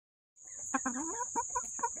Hey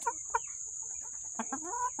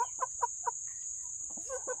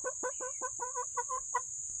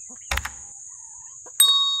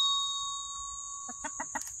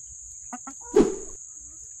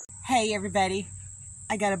everybody,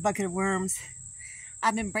 I got a bucket of worms.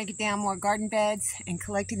 I've been breaking down more garden beds and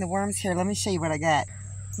collecting the worms. Here, let me show you what I got.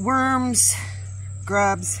 Worms,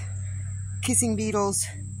 grubs, kissing beetles,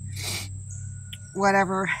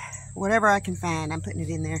 whatever I can find, I'm putting it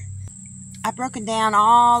in there. I've broken down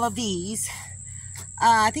all of these.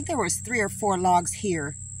 I think there was 3 or 4 logs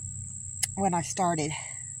here when I started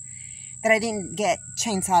that I didn't get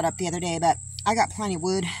chainsawed up the other day, but I got plenty of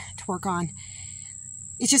wood to work on.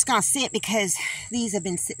 It's just gonna sit because these have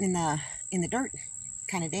been sitting in the dirt,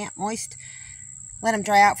 kind of damp, moist. Let them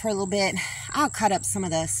dry out for a little bit. I'll cut up some of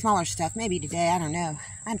the smaller stuff maybe today, I don't know.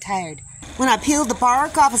 I'm tired. When I peeled the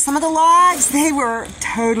bark off of some of the logs, they were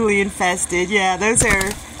totally infested. Yeah, those are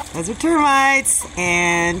termites,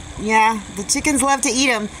 and yeah, the chickens love to eat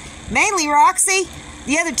them. Mainly Roxy.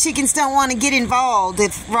 The other chickens don't want to get involved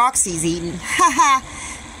if Roxy's eating. Haha.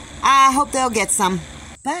 I hope they'll get some.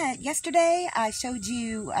 But yesterday I showed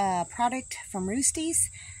you a product from Roosty's,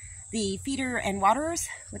 the feeder and waterers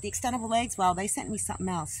with the extendable legs. Well, they sent me something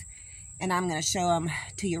else, and I'm going to show them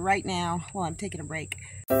to you right now while I'm taking a break.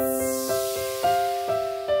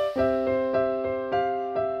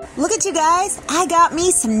 Look at you guys, I got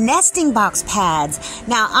me some nesting box pads.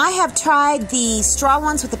 Now, I have tried the straw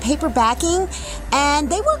ones with the paper backing, and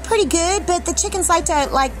they work pretty good, but the chickens like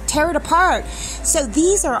to tear it apart. So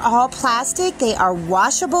these are all plastic, they are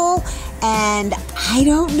washable, and I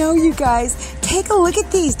don't know, you guys. Take a look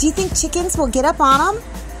at these. Do you think chickens will get up on them?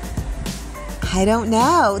 I don't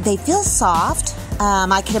know. They feel soft.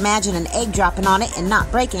 I can imagine an egg dropping on it and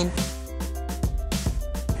not breaking.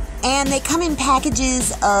 And they come in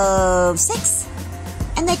packages of 6.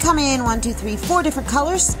 And they come in 1, 2, 3, 4 different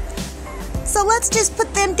colors. So let's just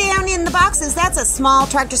put them down in the boxes. That's a small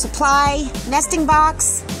Tractor Supply nesting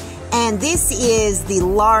box. And this is the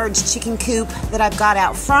large chicken coop that I've got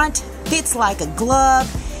out front. Fits like a glove.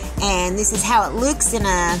 And this is how it looks in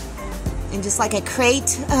just like a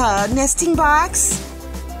crate nesting box.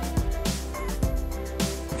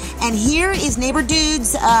 And here is Neighbor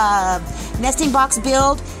Dude's nesting box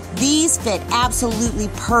build. These fit absolutely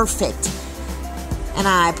perfect. And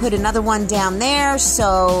I put another one down there,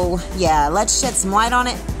 so yeah, let's shed some light on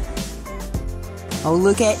it. Oh,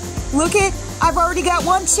 look it. I've already got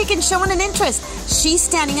one chicken showing an interest. She's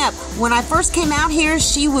standing up. When I first came out here,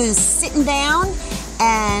 she was sitting down,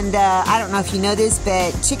 and I don't know if you know this,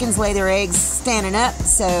 but chickens lay their eggs standing up,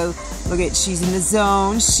 so look at, she's in the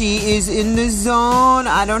zone. She is in the zone.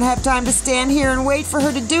 I don't have time to stand here and wait for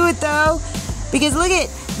her to do it, though, because look at,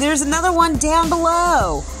 there's another one down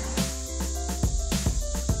below.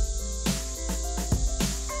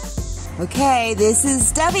 Okay, this is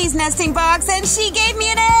Stubby's nesting box, and she gave me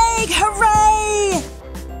an egg! Hooray!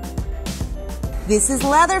 This is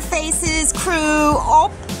Leatherface's crew. Oh,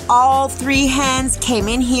 all 3 hens came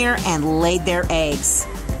in here and laid their eggs.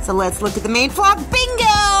 So let's look at the main flock. Bingo!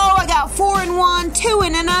 I got 4 in one, 2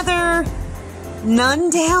 in another. None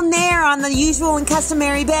down there on the usual and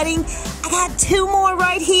customary bedding. I got 2 more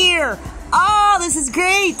right here. Oh, this is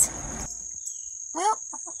great. Well,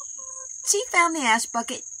 she found the ash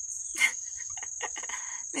bucket.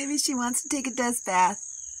 Maybe she wants to take a dust bath.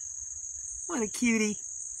 What a cutie.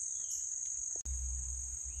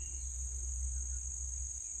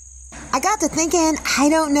 I got to thinking, I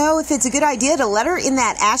don't know if it's a good idea to let her in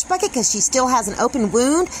that ash bucket because she still has an open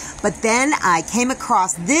wound. But then I came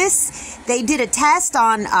across this. They did a test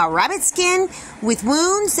on rabbit skin with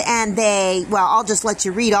wounds, and well, I'll just let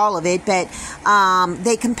you read all of it, but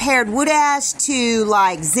they compared wood ash to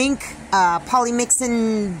like zinc,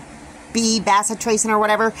 polymyxin B, bacitracin or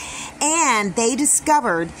whatever, and they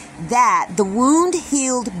discovered that the wound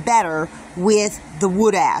healed better with the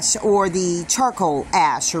wood ash or the charcoal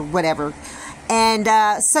ash or whatever. And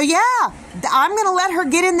so yeah, I'm gonna let her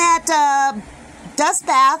get in that dust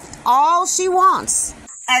bath all she wants.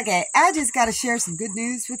 Okay, I just gotta share some good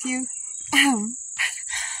news with you.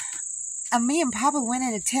 Me and Papa went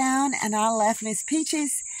into town, and I left Miss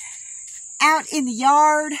Peaches out in the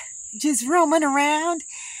yard just roaming around.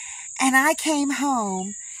 And I came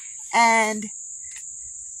home, and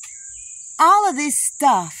all of this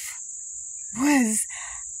stuff was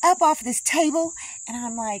up off this table, and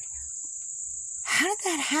I'm like, how did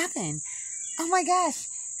that happen? Oh my gosh.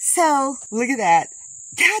 So, look at that.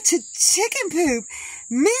 Gotcha chicken poop.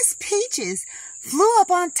 Miss Peaches flew up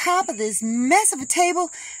on top of this mess of a table.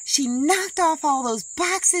 She knocked off all those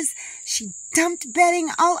boxes. She dumped bedding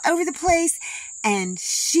all over the place. and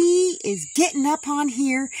she is getting up on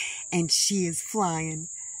here and she is flying.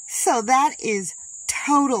 So that is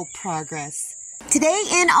total progress. Today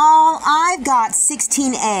in all, I've got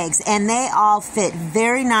 16 eggs, and they all fit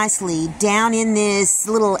very nicely down in this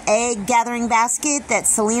little egg gathering basket that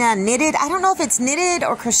Selena knitted. I don't know if it's knitted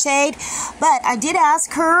or crocheted, but I did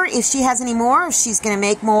ask her if she has any more, if she's going to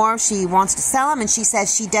make more, if she wants to sell them, and she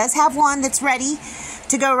says she does have one that's ready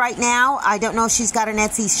to go right now. I don't know if she's got an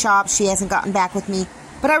Etsy shop. She hasn't gotten back with me.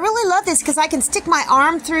 But I really love this because I can stick my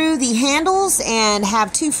arm through the handles and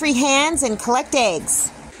have 2 free hands and collect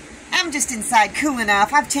eggs. I'm just inside cool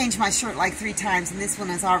enough. I've changed my shirt like 3 times and this one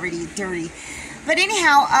is already dirty. But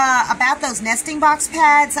anyhow, about those nesting box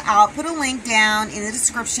pads, I'll put a link down in the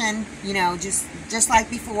description, you know, just like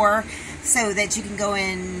before, so that you can go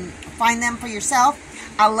and find them for yourself.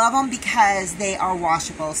 I love them because they are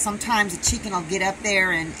washable. Sometimes a chicken will get up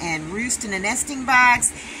there and roost in a nesting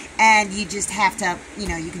box, and you just have to, you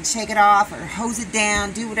know, you can shake it off or hose it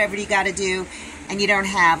down, do whatever you got to do, and you don't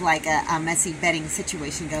have like a messy bedding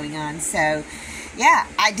situation going on. So yeah,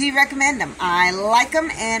 I do recommend them. I like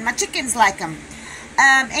them and my chickens like them.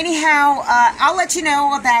 Anyhow, I'll let you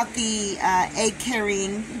know about the egg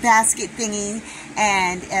carrying basket thingy,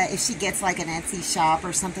 and if she gets like an Etsy shop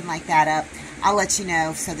or something like that up, I'll let you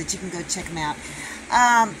know so that you can go check them out.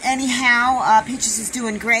 Anyhow, Peaches is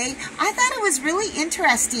doing great. I thought it was really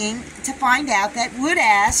interesting to find out that wood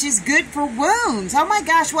ash is good for wounds. Oh my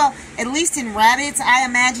gosh, well, at least in rabbits, I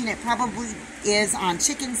imagine it probably is on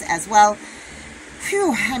chickens as well.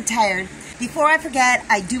 Phew, I'm tired. Before I forget,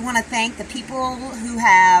 I do want to thank the people who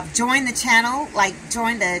have joined the channel, like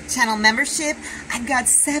joined the channel membership. I've got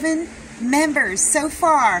 7 members so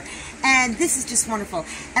far, and this is just wonderful.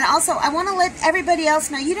 And also, I want to let everybody else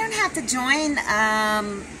know you don't have to join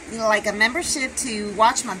like a membership to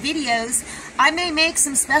watch my videos. I may make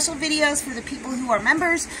some special videos for the people who are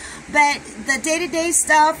members, but the day-to-day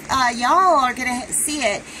stuff, y'all are gonna see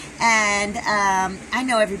it. And I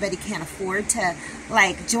know everybody can't afford to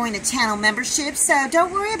like join a channel membership, so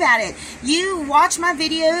don't worry about it. You watch my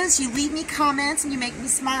videos, you leave me comments, and you make me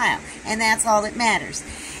smile, and that's all that matters.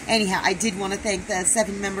 Anyhow, I did want to thank the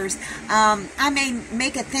 7 members. I may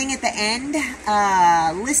make a thing at the end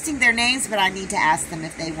listing their names, but I need to ask them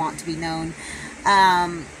if they want to be known.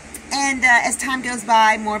 And as time goes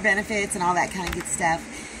by, more benefits and all that kind of good stuff.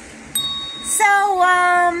 So,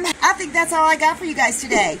 I think that's all I got for you guys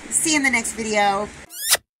today. See you in the next video.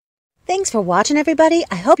 Thanks for watching, everybody.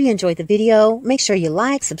 I hope you enjoyed the video. Make sure you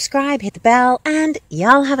like, subscribe, hit the bell, and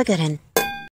y'all have a good one.